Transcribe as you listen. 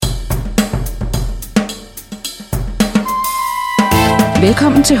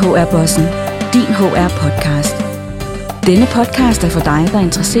Velkommen til HR-bossen, din HR-podcast. Denne podcast er for dig, der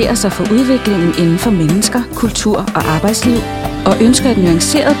interesserer sig for udviklingen inden for mennesker, kultur og arbejdsliv, og ønsker et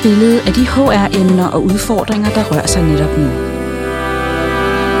nuanceret billede af de HR-emner og udfordringer, der rører sig netop nu.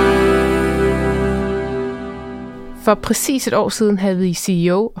 For præcis et år siden havde vi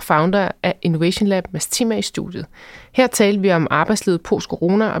CEO og founder af Innovation Lab, Thimmers, i studiet. Her talte vi om arbejdslivet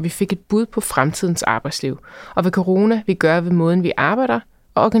post-corona, og vi fik et bud på fremtidens arbejdsliv, og hvad corona vil gøre ved måden, vi arbejder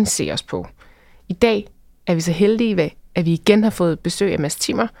og organiserer os på. I dag er vi så heldige, at vi igen har fået besøg af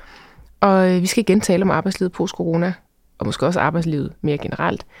Thimmers, og vi skal igen tale om arbejdslivet post-corona, og måske også arbejdslivet mere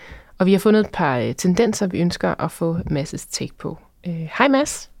generelt. Og vi har fundet et par tendenser, vi ønsker at få Mads' take på. Hej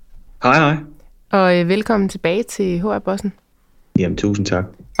Mads. Hej. Og velkommen tilbage til HR-bossen. Jamen, tusind tak.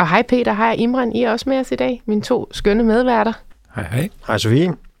 Og hej Peter, hej Imran, I er også med os i dag, mine to skønne medværter. Hej. Hej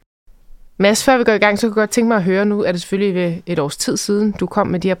Sofie. Mads, før vi går i gang, så kunne jeg godt tænke mig at høre, nu er det selvfølgelig ved et års tid siden, du kom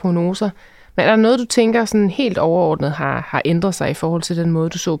med de her prognoser. Men er der noget, du tænker sådan helt overordnet har ændret sig i forhold til den måde,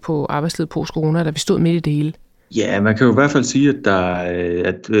 du så på arbejdslivet post-corona, da vi stod midt i det hele? Ja, man kan jo i hvert fald sige,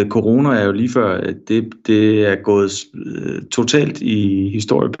 at corona er jo lige før, det er gået totalt i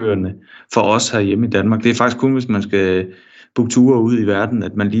historiebøgerne for os herhjemme i Danmark. Det er faktisk kun, hvis man skal booke ture ud i verden,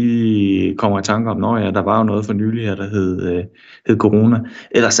 at man lige kommer i tanke om, at der var jo noget for nylig her, der hed corona.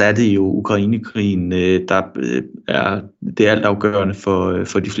 Ellers er det jo Ukrainekrigen, det er altafgørende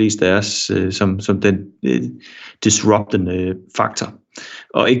for de fleste af os, som den disruptende faktor.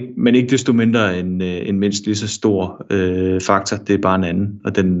 Men ikke desto mindre en mindst lige så stor faktor, det er bare en anden,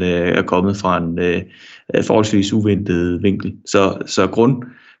 og den er kommet fra en forholdsvis uventet vinkel. Så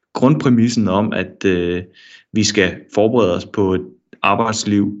grundpræmissen om, at vi skal forberede os på et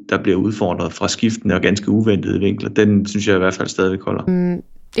arbejdsliv, der bliver udfordret fra skiftende og ganske uventede vinkler, den synes jeg i hvert fald stadigvæk holder. Jeg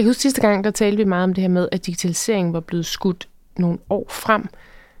kan huske sidste gang, der talte vi meget om det her med, at digitaliseringen var blevet skudt nogle år frem.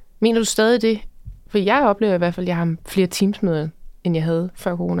 Mener du stadig det? For jeg oplever i hvert fald, at jeg har flere Teams-møder, end jeg havde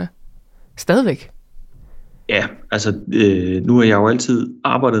før corona. Stadigvæk. Ja, altså nu har jeg jo altid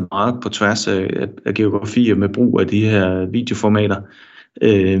arbejdet meget på tværs af geografier med brug af de her videoformater.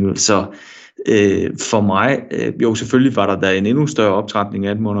 Så for mig, jo selvfølgelig var der en endnu større optrapning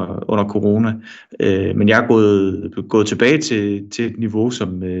af dem under corona, men jeg er gået tilbage til et niveau,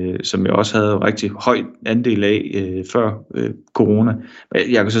 som jeg også havde rigtig høj andel af før corona.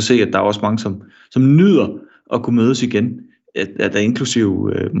 Jeg kan så se, at der er også mange, som nyder at kunne mødes igen, at der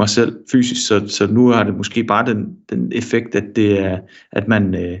inklusive mig selv fysisk, så nu har det måske bare den effekt, at det er, at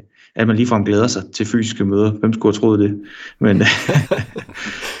man ligefrem glæder sig til fysiske møder. Hvem skulle have troet det? Men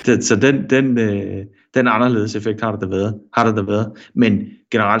så den anderledes effekt har der været. Men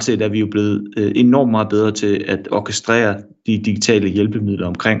generelt set er vi jo blevet enormt meget bedre til at orkestrere de digitale hjælpemidler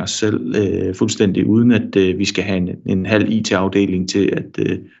omkring os selv fuldstændig, uden at vi skal have en halv IT-afdeling til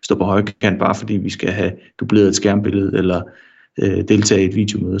at stå på højkant, bare fordi vi skal have dubleret et skærmbillede eller deltage i et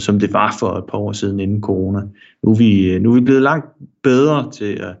videomøde, som det var for et par år siden inden corona. Nu er vi blevet langt bedre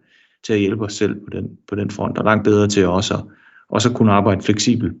til at hjælpe os selv på den front, og langt bedre til også at kunne arbejde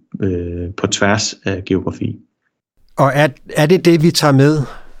fleksibelt på tværs af geografi. Og er det, vi tager med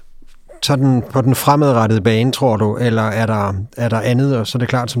sådan på den fremadrettede bane, tror du, eller er der andet, og så er det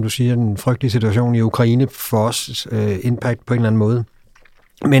klart, som du siger, den frygtelige situation i Ukraine for os impact på en eller anden måde.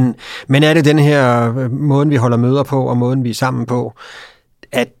 Men er det den her måden, vi holder møder på, og måden, vi er sammen på,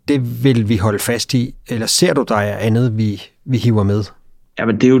 at det vil vi holde fast i, eller ser du, der er andet, vi hiver med? Ja,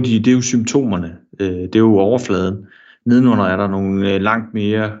 men det er jo symptomerne. Det er jo overfladen. Nedenunder er der nogle langt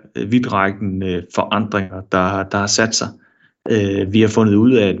mere vidtrækkende forandringer, der har sat sig. Vi har fundet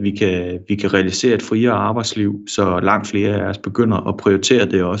ud af, at vi kan realisere et friere arbejdsliv, så langt flere af os begynder at prioritere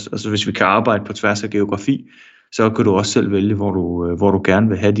det også. Altså hvis vi kan arbejde på tværs af geografi, så kan du også selv vælge, hvor du gerne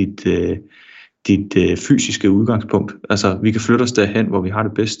vil have dit fysiske udgangspunkt. Altså vi kan flytte os derhen, hvor vi har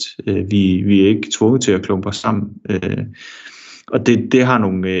det bedst. Vi er ikke tvunget til at klumpe os sammen. Og det har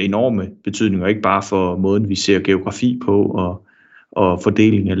nogle enorme betydninger, ikke bare for måden, vi ser geografi på og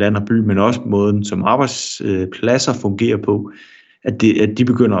fordeling af land og by, men også måden, som arbejdspladser fungerer på, at de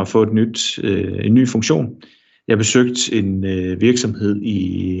begynder at få en ny funktion. Jeg besøgte en virksomhed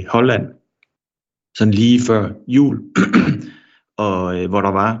i Holland, sådan lige før jul, og hvor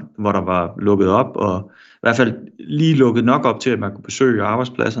der var lukket op, og i hvert fald lige lukket nok op til, at man kunne besøge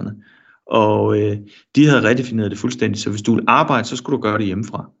arbejdspladserne. Og de havde redefineret det fuldstændig, så hvis du ville arbejde, så skulle du gøre det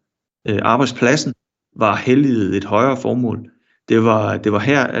hjemmefra. Arbejdspladsen var helliget et højere formål. Det var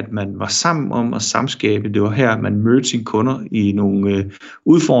her, at man var sammen om at samskabe. Det var her, man mødte sine kunder i nogle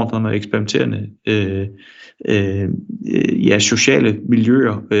udfordrende og eksperimenterende sociale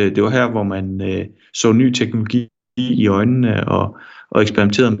miljøer. Det var her, hvor man så ny teknologi i øjnene og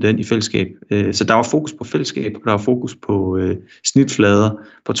eksperimenterede med den i fællesskab. Så der var fokus på fællesskab, og der var fokus på snitflader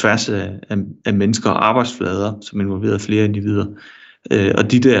på tværs af mennesker og arbejdsflader, som involverede flere individer.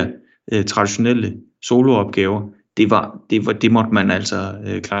 Og de der traditionelle soloopgaver, det måtte man altså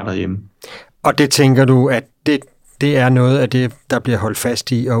klare derhjemme. Og det tænker du, at det er noget af det, der bliver holdt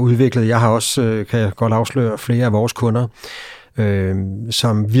fast i og udviklet. Jeg har også, kan jeg godt afsløre, flere af vores kunder,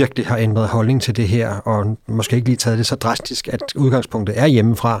 som virkelig har ændret holdning til det her, og måske ikke lige taget det så drastisk, at udgangspunktet er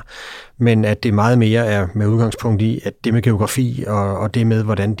hjemmefra, men at det meget mere er med udgangspunkt i, at det med geografi og det med,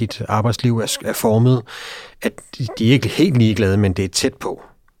 hvordan dit arbejdsliv er formet, at de er ikke helt ligeglade, men det er tæt på.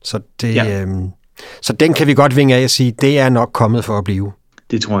 Så, så den kan vi godt vinge af at sige, det er nok kommet for at blive.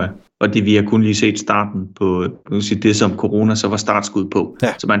 Det tror jeg. Og vi har kun lige set starten på det, som corona så var startskud på.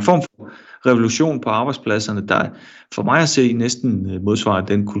 Ja. Så man er en form for revolution på arbejdspladserne, der for mig at se næsten modsvarer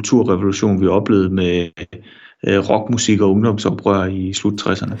den kulturrevolution, vi oplevede med rockmusik og ungdomsoprør i slut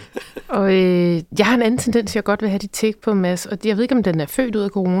 60'erne. Og jeg har en anden tendens, jeg godt vil have dit take på, Mads, og jeg ved ikke, om den er født ud af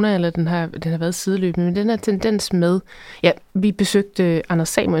corona, eller den har været sideløbende, men den her tendens med, ja, vi besøgte Anders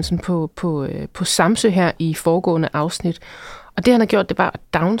Samuelsen på Samsø her i foregående afsnit, og det, han har gjort, det var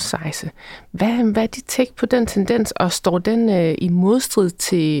at downsize. Hvad er dit take på den tendens, og står den i modstrid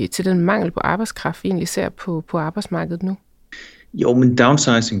til den mangel på arbejdskraft, vi egentlig ser på arbejdsmarkedet nu? Jo, men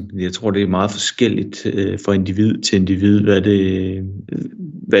downsizing, jeg tror, det er meget forskelligt fra individ til individ,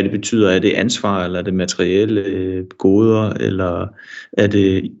 hvad det betyder. Er det ansvar, eller er det materielle goder, eller er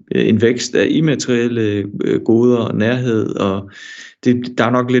det en vækst af immaterielle goder og nærhed, og der er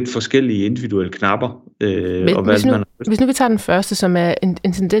nok lidt forskellige individuelle knapper. Hvis nu vi tager den første, som er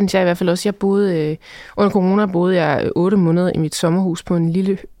en tendens, jeg i hvert fald også, under corona boede jeg 8 måneder i mit sommerhus på en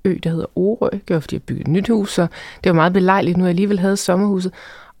lille ø, der hedder Orø. Det var, fordi jeg byggede et nyt hus, så det var meget belejligt, nu jeg alligevel havde sommerhuset.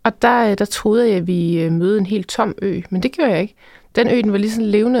 Og der troede jeg, at vi mødte en helt tom ø, men det gjorde jeg ikke. Den ø, den var lige så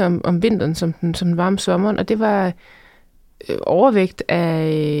levende om vinteren, som den var om sommeren, og det var overvægt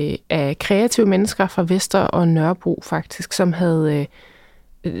af kreative mennesker fra Vester og Nørrebro faktisk, som havde...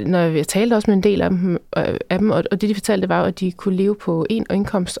 Når jeg talte også med en del af dem, og det de fortalte var, at de kunne leve på en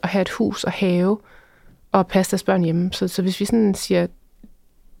indkomst og have et hus og have og passe deres børn hjemme. Så hvis vi sådan siger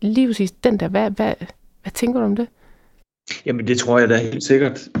lige præcis den der, hvad tænker du om det? Jamen det tror jeg da helt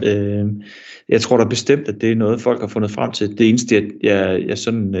sikkert. Jeg tror da bestemt, at det er noget, folk har fundet frem til. Det eneste, jeg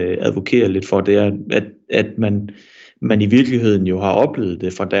sådan advokerer lidt for, det er, at man i virkeligheden jo har oplevet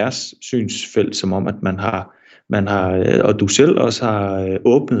det fra deres synsfelt, som om, at man har, og du selv også har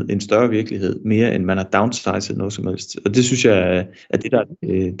åbnet en større virkelighed, mere end man har downsized noget som helst. Og det synes jeg, at det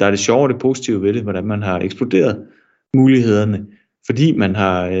der er det sjove og det positive ved det, hvordan man har eksploderet mulighederne, fordi man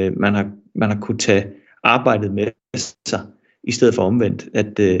har kunnet tage arbejdet med sig, i stedet for omvendt,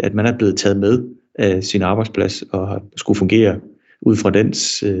 at man er blevet taget med af sin arbejdsplads og har skulle fungere ud fra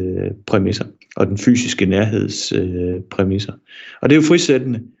dens præmisser, og den fysiske nærheds præmisser. Og det er jo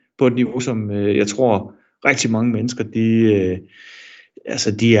frisættende på et niveau, som jeg tror, rigtig mange mennesker, de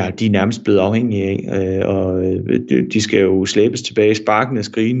er nærmest blevet afhængige af, og de skal jo slæbes tilbage sparkende,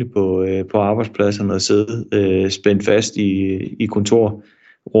 skrigende på arbejdspladserne og sidde spændt fast i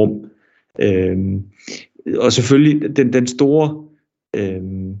kontorrum. Og selvfølgelig den store, jeg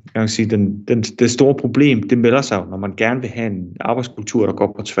kan sige, det store problem, det melder sig, når man gerne vil have en arbejdskultur, der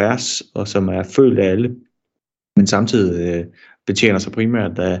går på tværs, og som er følt af alle, men samtidig betjener sig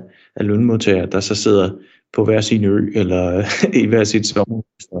primært af lønmodtagere, der så sidder på hver sin ø, eller i hver sit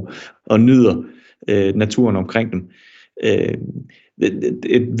sommerhus, og nyder naturen omkring dem.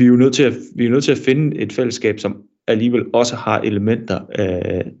 Vi er jo nødt til at finde et fællesskab, som alligevel også har elementer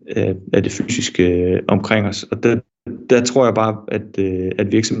af det fysiske omkring os. Og der tror jeg bare,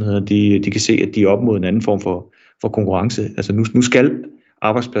 at virksomheder, de kan se, at de er op mod en anden form for konkurrence. Altså nu skal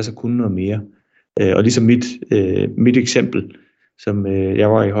arbejdspladser kunne noget mere. Og ligesom mit eksempel, som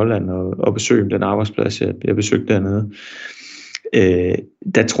jeg var i Holland og besøgte den arbejdsplads, jeg besøgte dernede,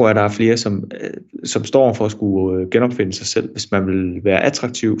 der tror jeg, der er flere, som står for at skulle genopfinde sig selv, hvis man vil være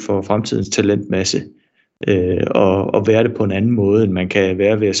attraktiv for fremtidens talentmasse, og være det på en anden måde, end man kan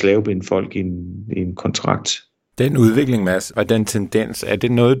være ved at slavebinde folk i en kontrakt. Den udvikling, Mads, og den tendens, er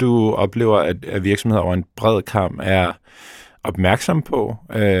det noget, du oplever, at virksomheder over en bred kam er opmærksom på?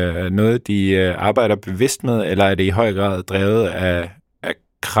 Noget, de arbejder bevidst med, eller er det i høj grad drevet af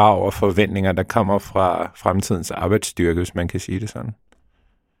krav og forventninger, der kommer fra fremtidens arbejdsstyrke, hvis man kan sige det sådan?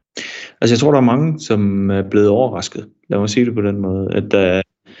 Altså jeg tror, der er mange, som er blevet overrasket. Lad mig sige det på den måde,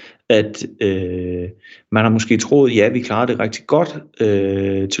 at man har måske troet, ja, vi klarer det rigtig godt,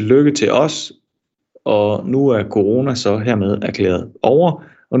 tillykke til os, og nu er corona så hermed erklæret over,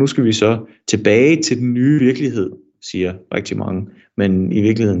 og nu skal vi så tilbage til den nye virkelighed, siger rigtig mange. Men i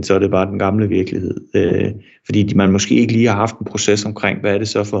virkeligheden, så er det bare den gamle virkelighed. Fordi man måske ikke lige har haft en proces omkring, hvad er det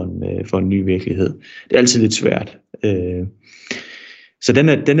så for en ny virkelighed. Det er altid lidt svært. Så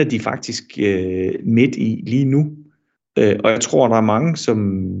den er de faktisk midt i lige nu. Og jeg tror, der er mange,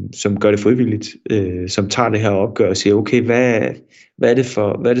 som gør det frivilligt, som tager det her opgør og siger, okay, hvad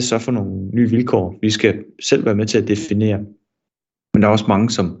er det så for nogle nye vilkår, vi skal selv være med til at definere. Men der er også mange,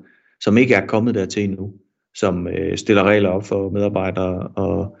 som ikke er kommet dertil endnu, som stiller regler op for medarbejdere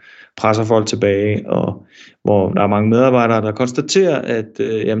og presser folk tilbage, og hvor der er mange medarbejdere, der konstaterer,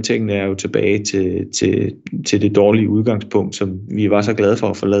 at tingene er jo tilbage til det dårlige udgangspunkt, som vi var så glade for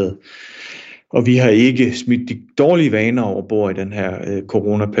at forlade. Og vi har ikke smidt de dårlige vaner over bord i den her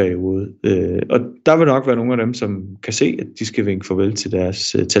coronaperiode. Og der vil nok være nogle af dem, som kan se, at de skal vinke farvel til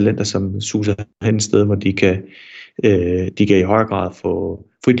deres talenter, som suser hen et sted, hvor de kan i højere grad få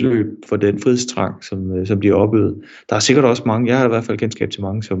frit løb for den frihedstrang, som de har oplevet. Der er sikkert også mange, jeg har i hvert fald kendskab til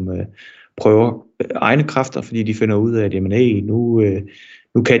mange, som prøver egne kræfter, fordi de finder ud af, at jamen, hey,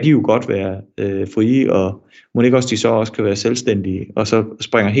 nu kan de jo godt være frie, og må ikke også de så også kan være selvstændige, og så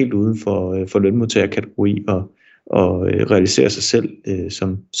springer helt uden for lønmodtagerkategori og realisere sig selv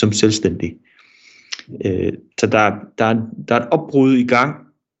som selvstændig. Så der er et opbrud i gang,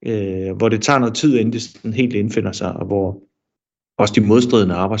 hvor det tager noget tid, inden det sådan helt indfinder sig, og hvor også de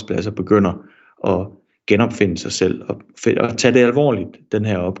modstridende arbejdspladser begynder at genopfinde sig selv og tage det alvorligt, den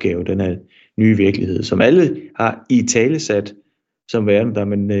her opgave, den her nye virkelighed, som alle har i talesat som værende der,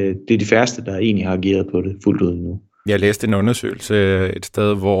 men det er de færreste, der egentlig har ageret på det fuldt ud nu. Jeg læste en undersøgelse et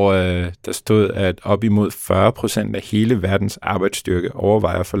sted, hvor der stod, at op imod 40% af hele verdens arbejdsstyrke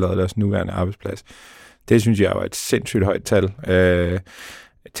overvejer at forlade deres nuværende arbejdsplads. Det synes jeg er et sindssygt højt tal.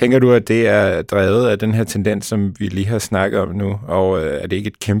 Tænker du, at det er drevet af den her tendens, som vi lige har snakket om nu, og er det ikke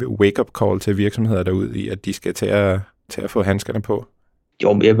et kæmpe wake-up call til virksomheder derude i, at de skal til at få handskerne på?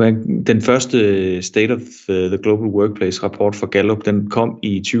 Jo, den første State of the Global Workplace rapport fra Gallup, den kom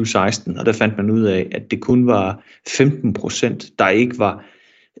i 2016, og der fandt man ud af, at det kun var 15%, der ikke var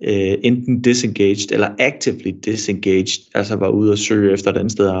enten disengaged eller actively disengaged, altså var ude og søge efter et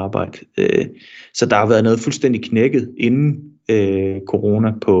andet sted at arbejde. Så der har været noget fuldstændig knækket inden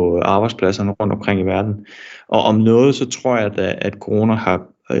corona på arbejdspladserne rundt omkring i verden. Og om noget, så tror jeg da, at corona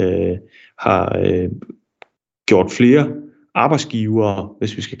har gjort flere arbejdsgivere,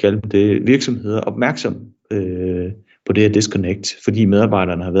 hvis vi skal kalde det virksomheder, opmærksom på det her disconnect, fordi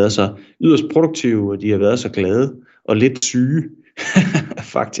medarbejderne har været så yderst produktive, og de har været så glade og lidt syge,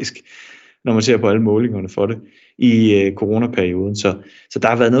 faktisk, når man ser på alle målingerne for det, i coronaperioden. Så der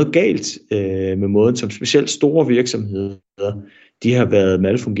har været noget galt med måden, som specielt store virksomheder, de har været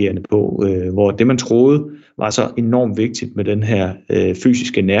malfungerende på, hvor det man troede var så enormt vigtigt med den her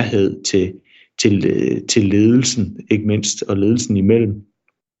fysiske nærhed til ledelsen, ikke mindst, og ledelsen imellem,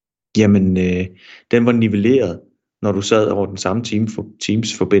 jamen, den var nivelleret, når du sad over den samme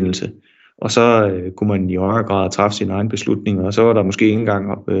Teams-forbindelse. Og så kunne man i højere grad træffe sine egne beslutninger, og så var der måske ikke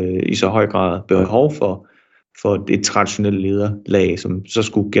engang i så høj grad behov for et traditionelt lederlag, som så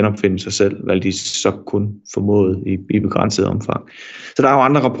skulle genopfinde sig selv, hvad de så kun formåede i begrænset omfang. Så der er jo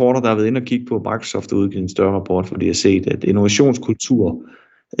andre rapporter, der har været inde og kigge på. Microsoft har udgivet en større rapport, fordi jeg har set, at innovationskultur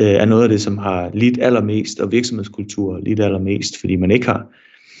er noget af det, som har lidt allermest, og virksomhedskultur lidt allermest, fordi man ikke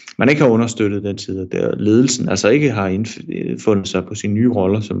har understøttet den side der ledelsen, altså ikke har indfundet sig på sine nye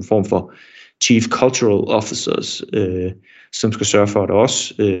roller som en form for Chief Cultural Officers, som skal sørge for, at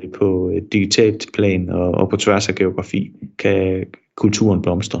også på et digitalt plan og på tværs af geografi kan kulturen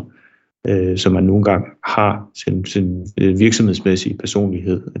blomstre, så man nogle gange har sin virksomhedsmæssige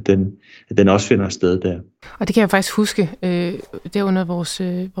personlighed, at den også finder sted der. Og det kan jeg faktisk huske, der under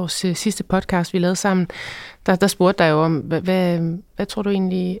vores sidste podcast, vi lavede sammen, der spurgte dig jo om, hvad tror du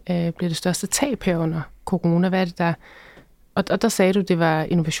egentlig bliver det største tab her under corona? Hvad er det der? Og der sagde du, det var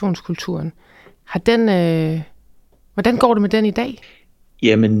innovationskulturen. Hvordan går det med den i dag?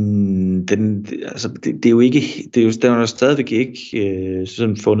 Jamen, det er jo ikke, den er jo stadigvæk ikke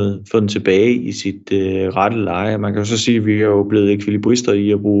sådan fundet tilbage i sit rette leje. Man kan jo så sige, at vi er jo blevet ekvilibrister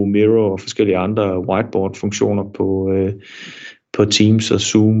i at bruge Miro og forskellige andre whiteboard-funktioner på Teams og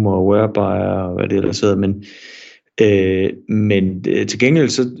Zoom og Whereby og hvad det ellers hedder. Men til gengæld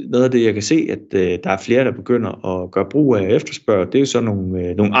så noget af det, jeg kan se, at der er flere, der begynder at gøre brug af efterspørg, det er jo så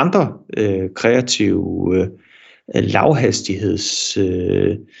nogle andre kreative lavhastigheds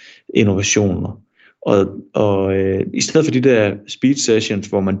innovationer. Og i stedet for de der speed sessions,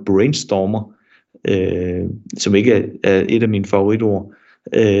 hvor man brainstormer, som ikke er et af mine favoritord,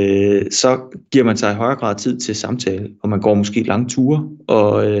 så giver man sig i højere grad tid til samtale, og man går måske lange ture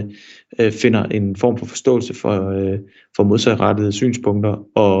og finder en form for forståelse for modsatrettede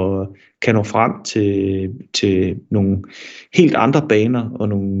synspunkter og kan nå frem til nogle helt andre baner og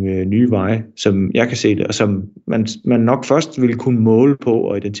nogle nye veje, som jeg kan se det, og som man nok først ville kunne måle på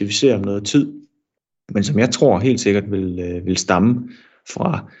og identificere om noget tid, men som jeg tror helt sikkert vil stamme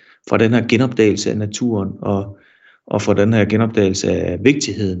fra den her genopdagelse af naturen og fra den her genopdagelse af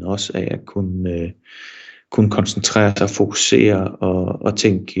vigtigheden også af at kunne koncentrere sig, fokusere og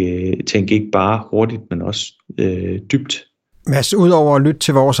tænke ikke bare hurtigt, men også dybt. Mads, udover at lytte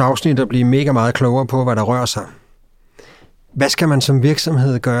til vores afsnit og blive mega meget klogere på, hvad der rører sig, hvad skal man som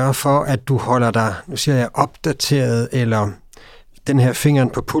virksomhed gøre for, at du holder dig, nu siger jeg, opdateret eller den her fingeren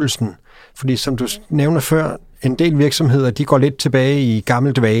på pulsen? Fordi som du nævner før, en del virksomheder, de går lidt tilbage i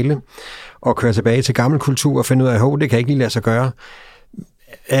gammel dvale og kører tilbage til gammel kultur og finder ud af, det kan ikke lige lade sig gøre.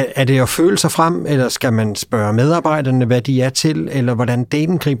 Er det at føle sig frem, eller skal man spørge medarbejderne, hvad de er til, eller hvordan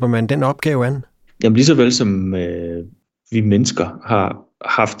griber man den opgave an? Jamen lige så vel som vi mennesker har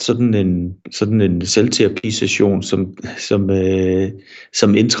haft sådan en selvterapisession,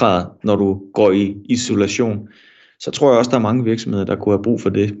 som indtræder, når du går i isolation, så tror jeg også, der er mange virksomheder, der kunne have brug for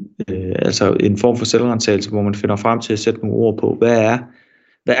det. Altså en form for selvrensagelse, hvor man finder frem til at sætte nogle ord på, hvad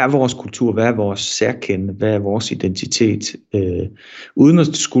er vores kultur, hvad er vores særkende, hvad er vores identitet, uden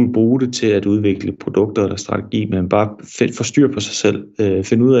at skulle bruge det til at udvikle produkter eller strategi, men bare få styr på sig selv,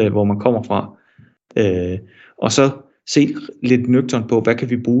 finde ud af, hvor man kommer fra, og så se lidt nøgternt på, hvad kan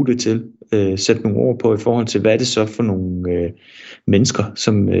vi bruge det til, sætte nogle ord på i forhold til, hvad er det så for nogle mennesker,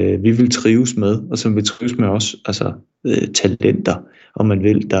 som vi vil trives med, og som vil trives med os, altså talenter, om man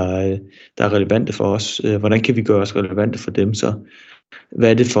vil, der er relevante for os. Hvordan kan vi gøre os relevante for dem så? Hvad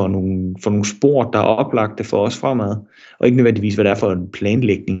er det for nogle spor, der er oplagte for os fremad, og ikke nødvendigvis, hvad det er for en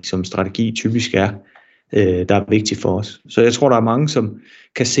planlægning, som strategi typisk er, der er vigtigt for os. Så jeg tror, der er mange, som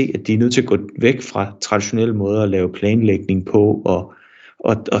kan se, at de er nødt til at gå væk fra traditionelle måder at lave planlægning på,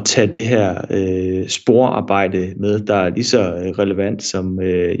 og tage det her sporarbejde med, der er lige så relevant som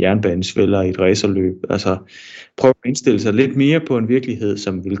jernbanesvælder i et racerløb. Altså prøv at indstille sig lidt mere på en virkelighed,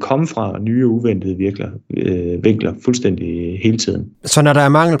 som vil komme fra nye og uventede vinkler fuldstændig hele tiden. Så når der er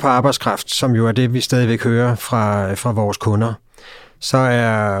mangel på arbejdskraft, som jo er det, vi stadigvæk hører fra vores kunder, så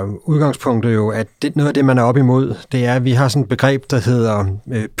er udgangspunktet jo, at noget af det, man er op imod, det er, at vi har sådan et begreb, der hedder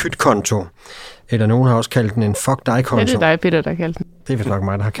pytkonto. Eller nogen har også kaldt den en fuck dig-konto. Ja, det er dig, Peter, der har kaldt den. Det er vist nok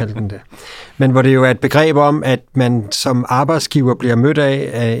mig, der har kaldt den det. Men hvor det jo er et begreb om, at man som arbejdsgiver bliver mødt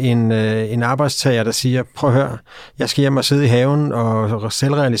af en arbejdstager, der siger, prøv at høre, jeg skal hjem og sidde i haven og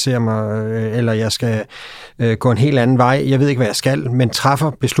selvrealisere mig, eller jeg skal gå en helt anden vej. Jeg ved ikke, hvad jeg skal, men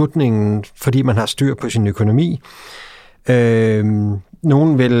træffer beslutningen, fordi man har styr på sin økonomi.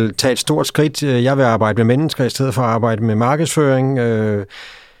 Nogen vil tage et stort skridt. Jeg vil arbejde med mennesker i stedet for at arbejde med markedsføring.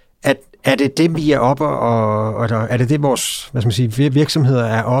 Er det det, vi er oppe, og er det det, vores virksomheder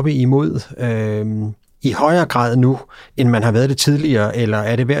er oppe imod i højere grad nu, end man har været det tidligere? Eller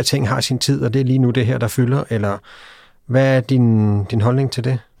er det hver ting har sin tid, og det er lige nu det her, der fylder? Eller hvad er din holdning til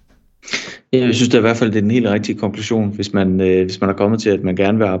det? Jeg synes, det er i hvert fald den helt rigtige konklusion, hvis man er kommet til, at man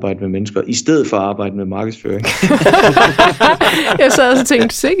gerne vil arbejde med mennesker, i stedet for at arbejde med markedsføring. Jeg sad og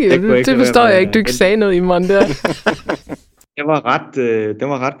tænkte, sikkert, det forstår jeg ikke, du ikke sagde noget i morgen der. Den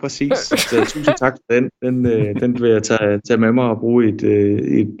var ret præcis, så tusind tak for den. Den vil jeg tage med mig og bruge i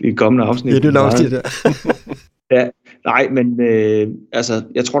et kommende afsnit. Ja, det er lovligt, der. Ja, nej, men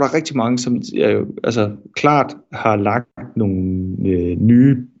jeg tror, der er rigtig mange, som klart har lagt nogle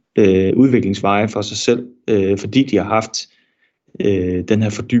nye udviklingsveje for sig selv, fordi de har haft den her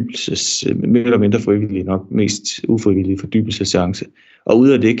fordybelses, mere eller mindre frivillige, nok mest ufrivillige fordybelsesseance. Og ud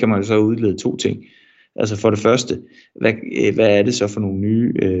af det kan man så udlede to ting. Altså for det første, hvad er det så for nogle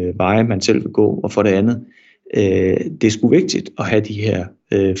nye veje, man selv vil gå? Og for det andet, det er sgu vigtigt at have de her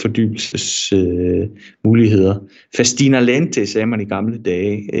fordybelsesmuligheder. Fascina lente, sagde man i gamle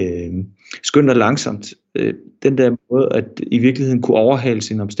dage. Skyndt og langsomt. Den der måde at i virkeligheden kunne overhale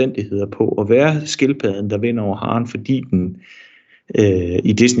sine omstændigheder på, og være skildpadden, der vinder over haren, fordi den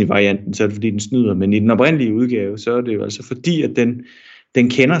i Disney-varianten, så er det fordi den snyder, men i den oprindelige udgave, så er det jo altså fordi, at den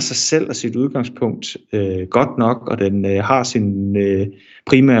kender sig selv og sit udgangspunkt godt nok, og den har sin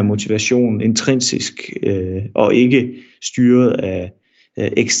primære motivation intrinsisk og ikke styret af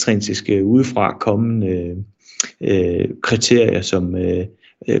ekstrinsiske udefra kommende kriterier som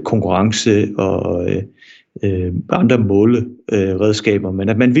konkurrence og andre måleredskaber, men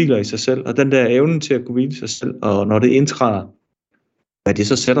at man hviler i sig selv, og den der evne til at kunne hvile sig selv, og når det indtræder, hvad det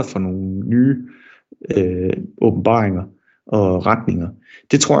så sætter for nogle nye åbenbaringer og retninger.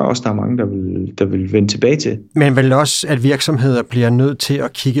 Det tror jeg også, der er mange, der vil vende tilbage til. Men vel også, at virksomheder bliver nødt til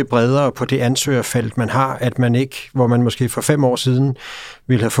at kigge bredere på det ansøgerfelt, man har, at man ikke, hvor man måske for 5 år siden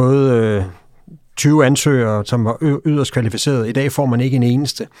ville have fået 20 ansøgere, som var yderst kvalificerede. I dag får man ikke en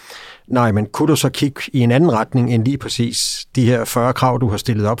eneste. Nej, men kunne du så kigge i en anden retning end lige præcis de her 40 krav, du har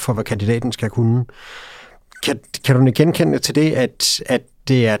stillet op for, hvad kandidaten skal kunne? Kan du genkende til det, at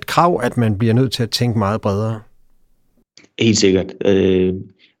det er et krav, at man bliver nødt til at tænke meget bredere? Helt sikkert.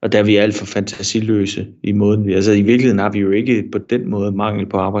 Og der er vi alt for fantasiløse i måden. Altså i virkeligheden har vi jo ikke på den måde mangel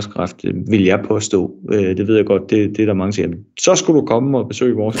på arbejdskraft, vil jeg påstå. Det ved jeg godt, det er der mange siger. Så skulle du komme og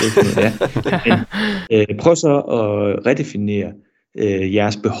besøge vores virksomhed. Ja. Men prøv så at redefinere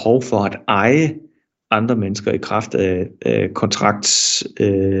jeres behov for at eje andre mennesker i kraft af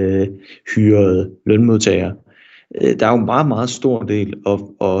kontrakthyrede lønmodtagere. Der er jo en meget, meget stor del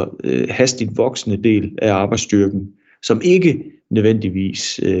og hastigt voksende del af arbejdsstyrken, som ikke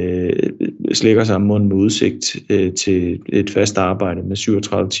nødvendigvis slækker sig om munden med udsigt til et fast arbejde med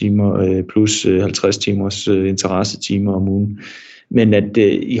 37 timer plus 50 timers interessetimer om ugen. Men at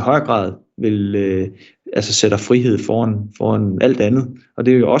i høj grad vil sætter frihed foran alt andet. Og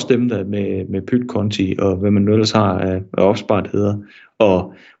det er jo også dem, der med pytkonti og hvad man nu ellers har af opsparetheder,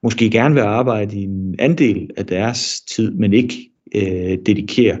 og måske gerne vil arbejde i en andel af deres tid, men ikke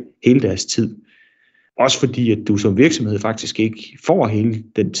dedikere hele deres tid. Også fordi, at du som virksomhed faktisk ikke får hele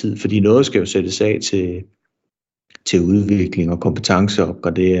den tid, fordi noget skal jo sættes af til udvikling og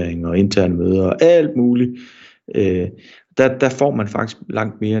kompetenceopgradering og interne møder og alt muligt. Der får man faktisk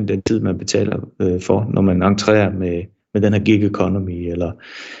langt mere end den tid, man betaler for, når man entrerer med den her gig economy eller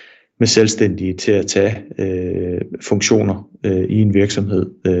med selvstændige til at tage funktioner i en virksomhed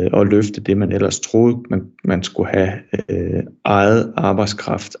og løfte det, man ellers troede, man skulle have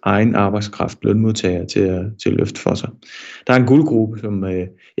egen arbejdskraft, lønmodtager til at løfte for sig. Der er en guldgruppe, som jeg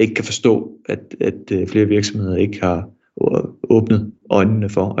ikke kan forstå, at flere virksomheder ikke har åbnet øjnene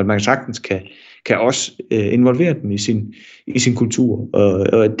for, og at man sagtens kan også involvere dem i sin kultur,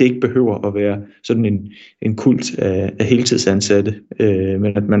 og at det ikke behøver at være sådan en kult af heltidsansatte,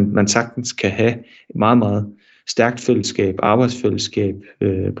 men at man sagtens kan have et meget, meget stærkt fællesskab, arbejdsfællesskab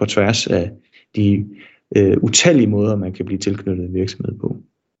på tværs af de utallige måder, man kan blive tilknyttet en virksomhed på.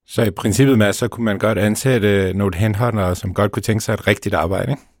 Så i princippet, Mads, så kunne man godt ansætte nogle henholdere, som godt kunne tænke sig et rigtigt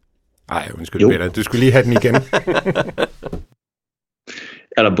arbejde, ikke? Ej, undskyld, Peter, du skulle lige have den igen.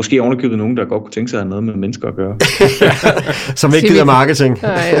 Eller måske ovenikøbet nogen, der godt kunne tænke sig at have noget med mennesker at gøre. Som ikke gider marketing.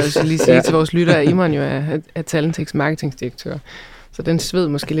 Nej, jeg vil lige sige til vores lyttere, at Imran jo er Talentex marketingdirektør. Så den sved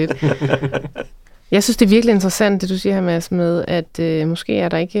måske lidt. Jeg synes, det er virkelig interessant, det du siger her, Mads, med, at måske er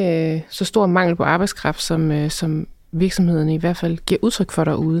der ikke så stor mangel på arbejdskraft, som virksomhederne i hvert fald giver udtryk for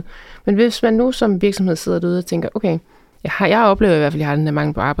derude. Men hvis man nu som virksomhed sidder derude og tænker, okay, jeg oplever i hvert fald, at jeg har den her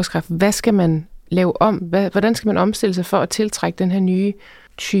mangel på arbejdskraft. Hvad skal man lave om? Hvordan skal man omstille sig for at tiltrække den her nye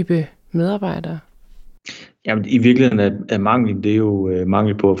type medarbejdere? Jamen, i virkeligheden er manglen, det er jo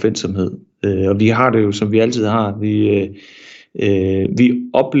mangel på opfindsomhed. Og vi har det jo, som vi altid har. Vi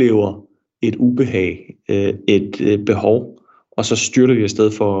oplever et ubehag, et behov, og så styrter vi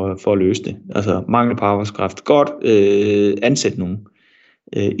afsted for at løse det. Altså mangel på arbejdskraft. Godt, ansæt nogen.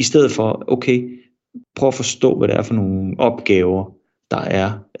 I stedet for, okay, prøv at forstå, hvad det er for nogle opgaver, der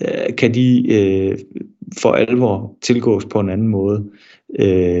er. Kan de for alvor tilgås på en anden måde?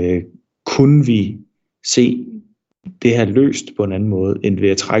 Kunne vi se det her løst på en anden måde, end ved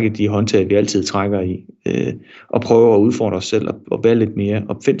at trække de håndtag, vi altid trækker i, og prøve at udfordre os selv og være lidt mere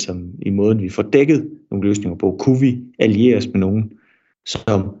opfindsomme i måden, vi får dækket nogle løsninger på? Kunne vi alliere os med nogen,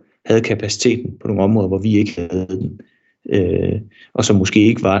 som havde kapaciteten på nogle områder, hvor vi ikke havde den? Og som måske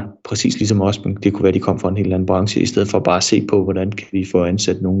ikke var præcis ligesom os, men det kunne være, de kom fra en helt anden branche, i stedet for bare at se på, hvordan kan vi få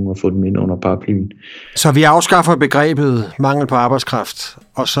ansat nogen og få dem ind under paraplyen. Så vi afskaffer begrebet mangel på arbejdskraft,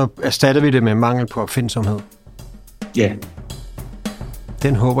 og så erstatter vi det med mangel på opfindsomhed. Ja.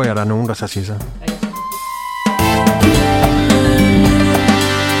 Den håber jeg, der er nogen, der tager til sig.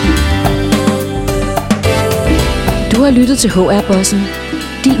 Du har lyttet til HR-bossen,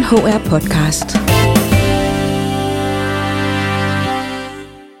 din HR-podcast.